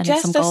B, setting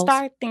just some to goals.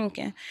 Start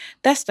thinking.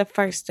 That's the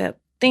first step,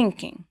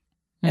 thinking.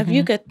 If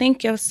you could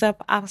think yourself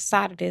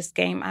outside of this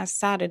game,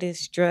 outside of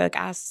this drug,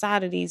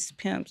 outside of these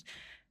pimps,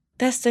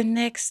 that's the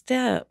next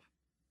step.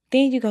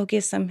 Then you go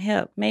get some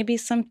help, maybe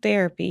some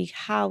therapy,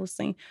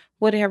 housing,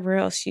 whatever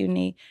else you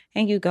need,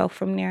 and you go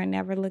from there and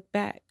never look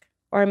back.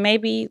 Or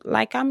maybe,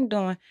 like I'm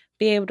doing,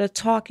 be able to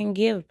talk and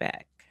give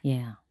back.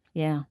 Yeah,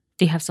 yeah.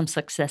 Do you have some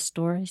success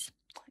stories?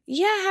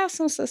 Yeah, I have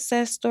some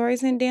success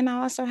stories, and then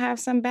I also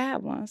have some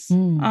bad ones.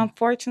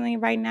 Unfortunately,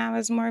 right now,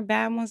 there's more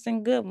bad ones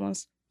than good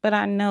ones, but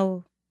I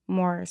know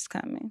more is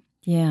coming.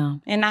 Yeah.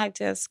 And I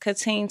just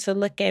continue to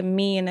look at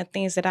me and the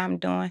things that I'm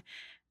doing,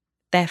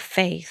 that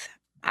faith.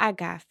 I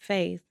got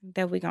faith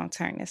that we're going to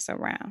turn this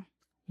around.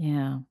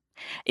 Yeah.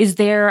 Is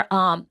there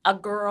a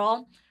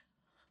girl,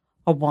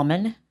 a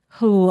woman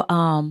who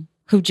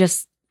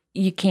just,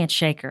 you can't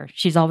shake her?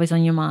 She's always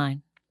on your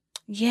mind.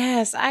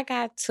 Yes, I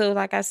got to,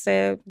 like I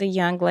said, the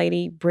young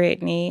lady,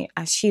 Brittany.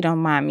 She don't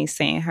mind me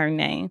saying her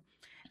name.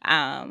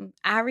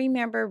 I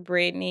remember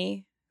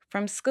Brittany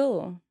from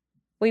school.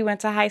 We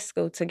went to high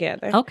school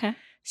together. Okay.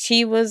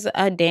 She was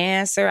a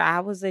dancer.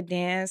 I was a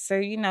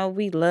dancer. You know,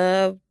 we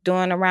loved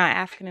doing around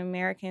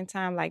African-American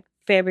time, like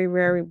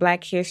February,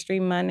 Black History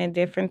Month and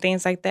different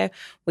things like that.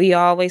 We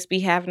always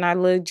be having our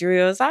little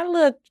drills, our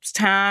little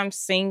time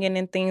singing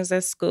and things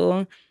at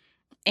school.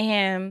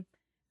 And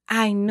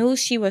I knew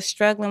she was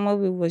struggling when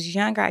we was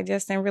younger. I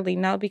just didn't really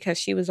know because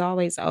she was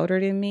always older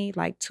than me,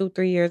 like 2,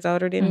 3 years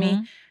older than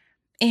me.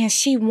 And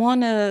she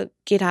want to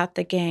get out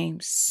the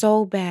game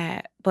so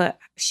bad, but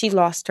she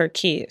lost her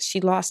kids. She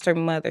lost her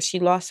mother. She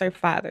lost her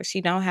father. She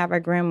don't have her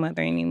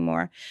grandmother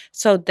anymore.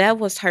 So that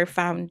was her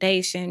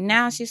foundation.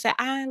 Now she said,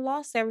 I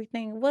lost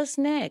everything. What's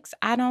next?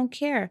 I don't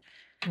care.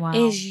 Wow.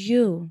 It's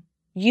you.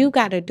 You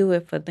got to do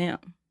it for them.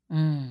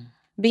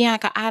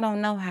 Bianca, I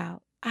don't know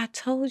how. I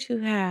told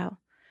you how.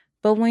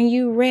 But when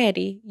you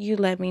ready, you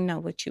let me know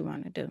what you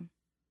want to do.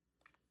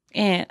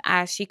 And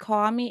she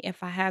called me.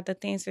 If I have the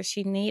things that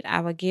she need,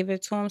 I would give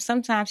it to him.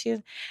 Sometimes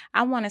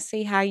I want to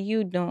see how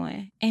you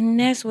doing. And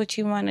that's what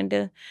you want to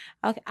do.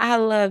 Okay, I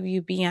love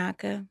you,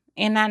 Bianca.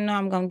 And I know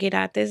I'm going to get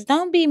out this.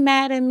 Don't be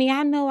mad at me.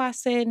 I know I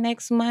said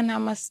next month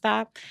I'm going to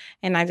stop.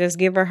 And I just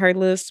give her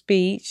little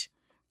speech.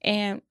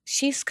 And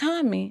she's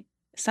coming.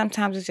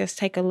 Sometimes it just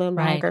take a little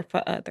longer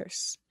for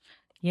others.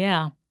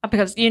 Yeah.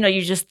 Because,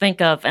 you just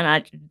think of, and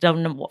I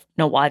don't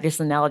know why this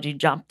analogy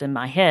jumped in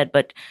my head,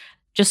 but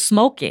just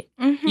smoke it.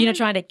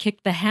 Trying to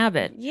kick the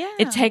habit. Yeah.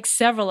 It takes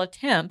several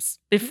attempts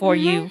before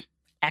you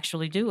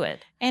actually do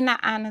it. And I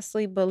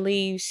honestly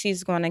believe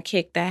she's going to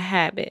kick the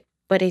habit,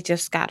 but it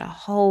just got a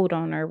hold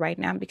on her right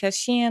now because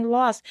she ain't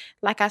lost.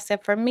 Like I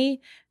said, for me,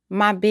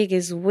 my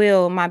biggest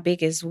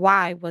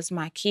why was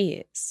my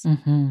kids.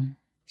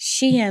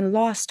 She ain't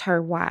lost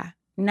her why.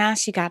 Now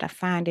she got to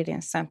find it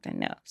in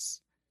something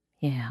else.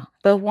 Yeah.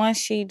 But once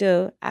she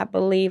do, I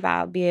believe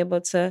I'll be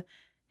able to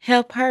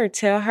help her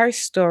tell her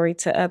story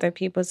to other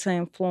people to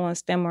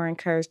influence them or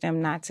encourage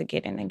them not to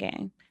get in the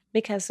game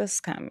because it's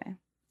coming.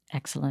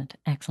 Excellent.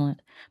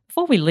 Excellent.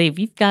 Before we leave,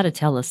 you've got to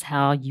tell us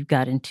how you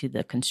got into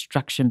the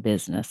construction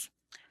business.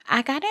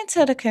 I got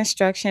into the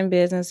construction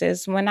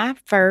businesses when I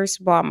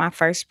first bought my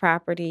first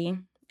property.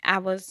 I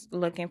was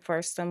looking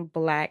for some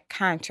Black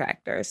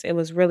contractors. It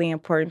was really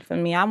important for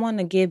me. I want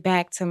to give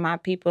back to my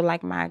people,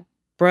 like my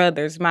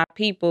brothers, my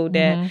people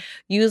that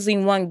usually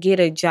won't get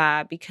a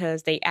job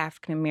because they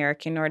African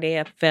American or they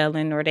a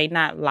felon or they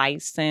not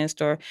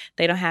licensed or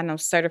they don't have no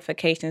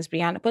certifications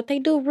beyond it, but they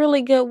do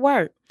really good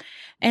work.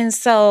 And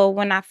so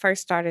when I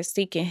first started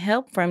seeking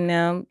help from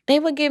them, they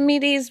would give me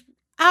these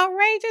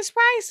outrageous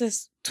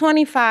prices,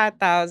 $25,000,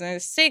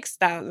 $6,000,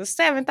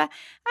 $7,000. I'm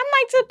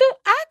like,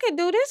 I could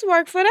do this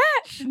work for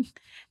that.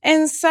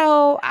 And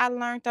so I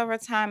learned over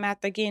time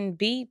after getting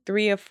beat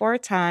 3 or 4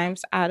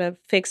 times out of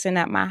fixing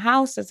up my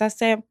houses, I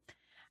said,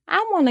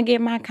 I want to get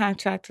my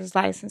contractor's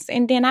license.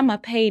 And then I'm going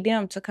to pay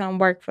them to come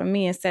work for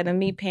me instead of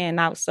me paying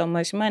out so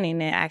much money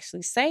and then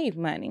actually save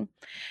money.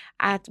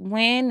 I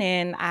went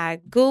and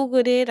I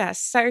Googled it. I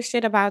searched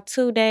it about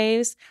 2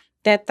 days.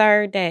 That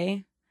third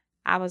day,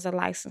 I was a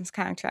licensed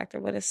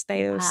contractor with the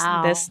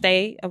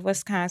state of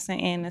Wisconsin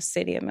and the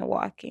city of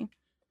Milwaukee.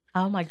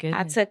 Oh, my goodness.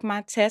 I took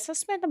my test. I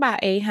spent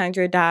about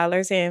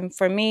 $800. And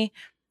for me,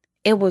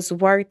 it was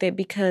worth it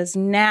because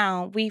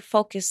now we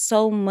focus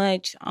so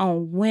much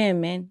on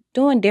women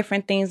doing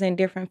different things in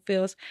different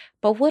fields.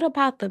 But what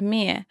about the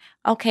men?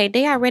 Okay,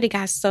 they already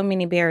got so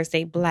many barriers.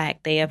 They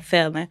Black, they a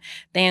felon,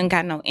 they ain't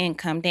got no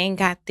income, they ain't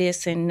got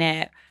this and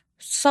that.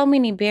 So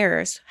many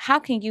barriers. How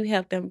can you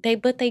help them?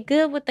 But they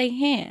good with their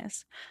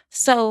hands.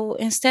 So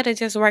instead of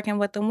just working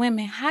with the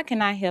women, how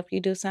can I help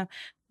you do something?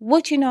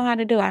 What you know how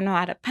to do? I know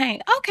how to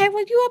paint. Okay,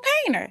 well, you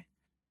a painter.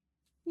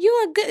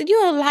 You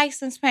a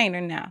licensed painter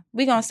now.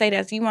 We're going to say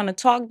that. You want to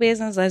talk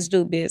business? Let's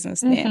do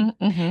business then.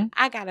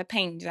 I got a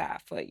paint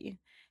job for you.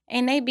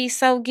 And they be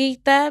so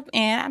geeked up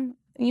and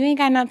you ain't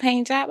got no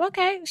paint job.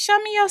 Okay, show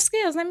me your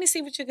skills. Let me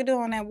see what you can do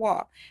on that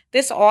wall.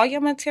 This all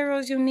your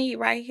materials you need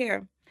right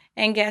here.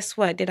 And guess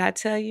what? Did I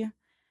tell you?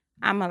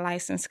 I'm a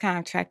licensed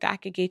contractor. I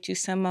could get you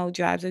some more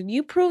jobs. If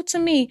you prove to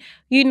me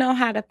you know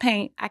how to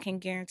paint, I can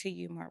guarantee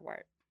you more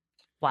work.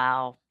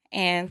 Wow.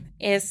 And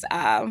it's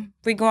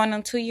we're going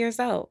on 2 years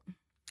old.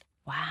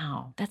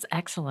 Wow, that's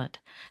excellent.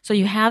 So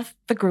you have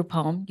the group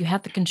home, you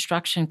have the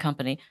construction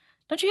company.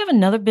 Don't you have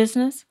another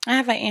business? I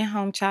have an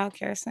in-home child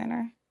care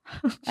center,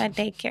 a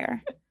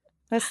daycare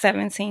with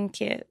 17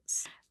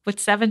 kids. With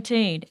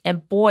 17.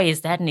 And boy,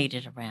 is that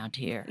needed around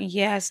here.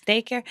 Yes,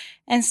 daycare.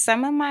 And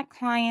some of my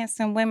clients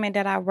and women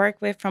that I work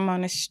with from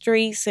on the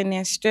streets and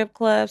in strip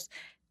clubs,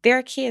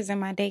 their kids in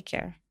my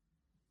daycare.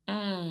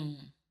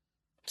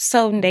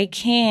 So they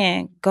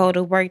can go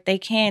to work. They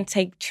can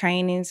take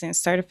trainings and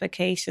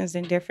certifications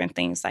and different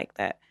things like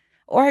that.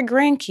 Or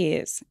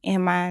grandkids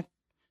in my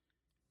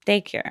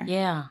daycare.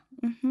 Yeah.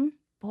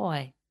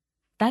 Boy,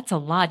 that's a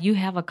lot. You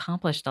have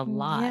accomplished a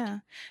lot. Yeah.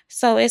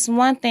 So it's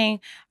one thing.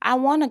 I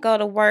want to go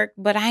to work,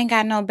 but I ain't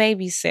got no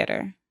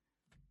babysitter.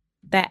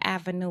 That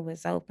avenue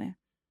is open.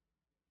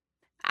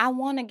 I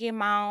want to get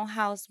my own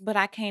house, but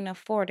I can't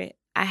afford it.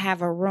 I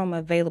have a room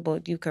available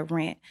you could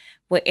rent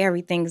where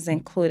everything's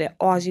included.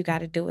 All you got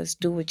to do is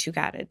do what you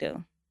got to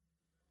do.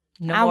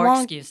 No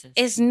more excuses.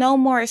 It's no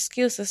more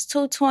excuses.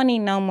 220,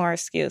 no more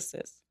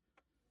excuses.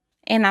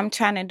 And I'm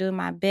trying to do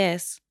my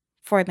best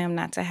for them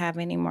not to have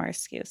any more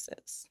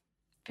excuses.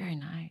 Very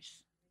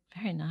nice.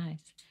 Very nice.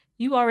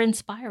 You are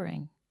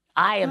inspiring.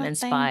 I am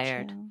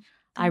inspired. Thank you.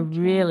 I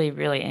really,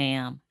 really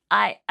am.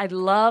 I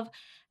love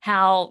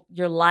how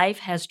your life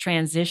has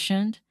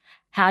transitioned,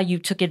 how you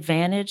took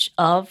advantage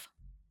of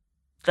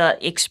the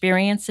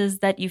experiences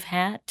that you've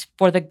had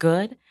for the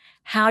good,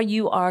 how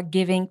you are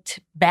giving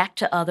back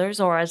to others,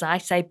 or as I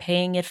say,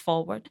 paying it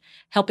forward,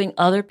 helping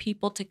other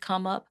people to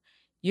come up.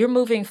 You're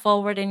moving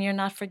forward and you're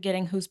not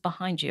forgetting who's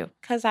behind you.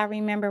 Because I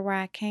remember where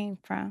I came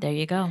from. There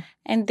you go.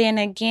 And then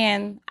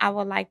again, I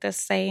would like to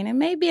say, and it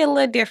may be a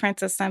little different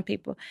to some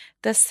people,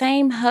 the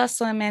same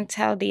hustle and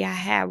mentality I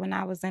had when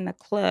I was in the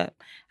club,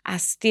 I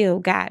still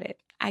got it.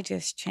 I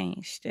just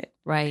changed it.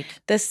 Right.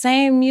 The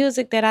same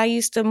music that I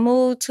used to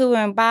move to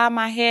and bow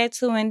my head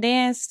to and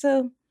dance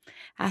to,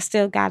 I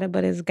still got it,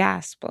 but it's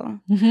gospel.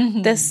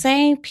 The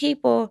same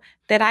people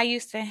that I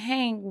used to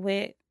hang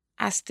with,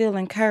 I still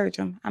encourage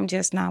them. I'm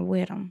just not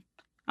with them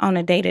on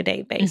a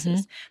day-to-day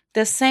basis.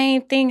 The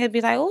same thing would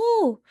be like,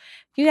 ooh,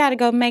 you got to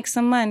go make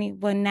some money.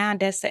 Well, now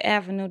that's the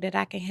avenue that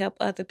I can help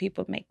other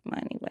people make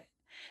money with.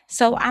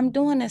 So I'm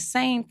doing the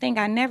same thing.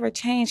 I never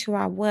changed who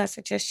I was.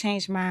 I just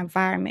changed my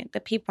environment, the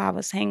people I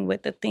was hanging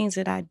with, the things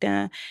that I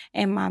done,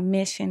 and my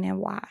mission and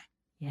why.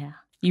 Yeah.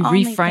 You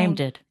reframed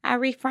it. I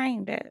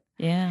reframed it.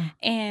 Yeah.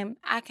 And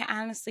I can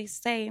honestly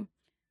say,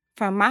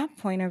 from my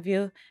point of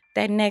view,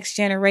 that next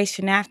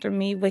generation after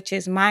me, which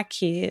is my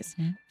kids,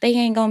 they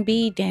ain't going to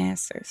be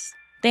dancers.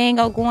 They ain't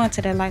going to go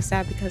into that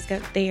lifestyle because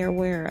they're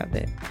aware of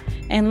it.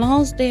 And as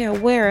long as they're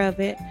aware of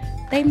it,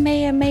 they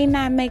may or may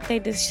not make their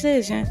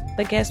decision.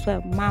 But guess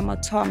what? Mama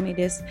taught me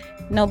this.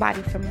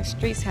 Nobody from the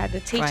streets had to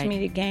teach me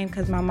the game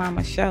because my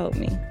mama showed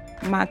me.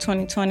 My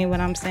 2020, what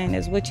I'm saying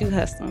is, what you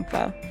hustling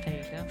for? There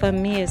you go. For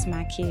me, it's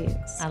my kids.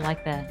 I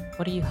like that.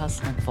 What are you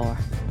hustling for?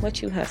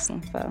 What you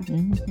hustling for?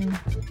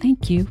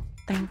 Thank you.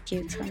 Thank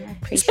you, Tony. I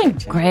appreciate It's been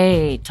you.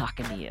 great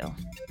talking to you.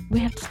 We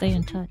have to stay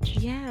in touch.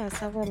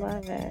 Yes, I would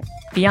love it.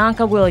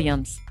 Bianca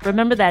Williams.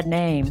 Remember that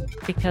name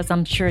because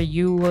I'm sure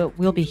you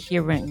will be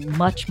hearing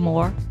much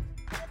more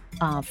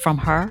from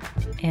her,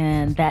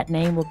 and that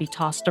name will be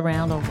tossed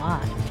around a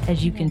lot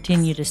as you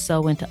continue to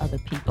sow into other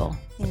people.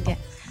 Yes.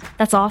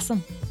 That's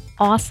awesome.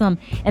 Awesome.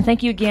 And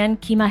thank you again,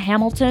 Kima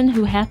Hamilton,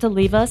 who had to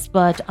leave us,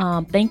 but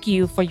thank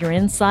you for your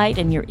insight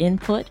and your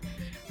input.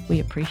 We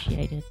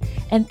appreciate it.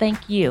 And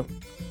thank you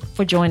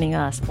for joining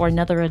us for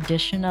another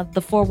edition of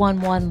the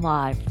 411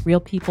 Live, Real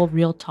People,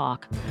 Real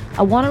Talk.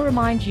 I want to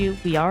remind you,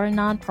 we are a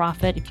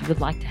nonprofit. If you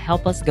would like to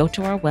help us, go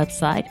to our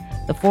website,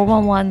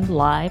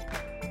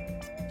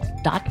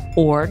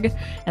 the411live.org,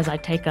 as I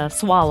take a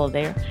swallow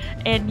there.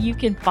 And you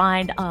can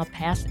find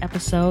past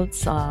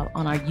episodes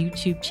on our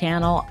YouTube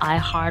channel,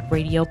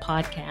 iHeartRadio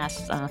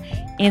podcasts,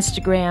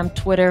 Instagram,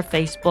 Twitter,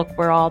 Facebook.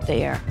 We're all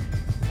there.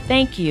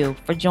 Thank you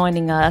for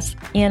joining us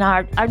in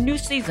our new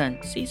season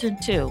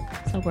 2.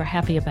 So we're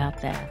happy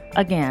about that.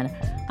 Again,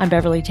 I'm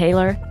Beverly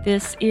Taylor.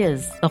 This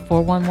is the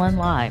 411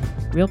 Live.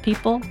 Real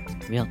people,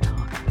 real talk.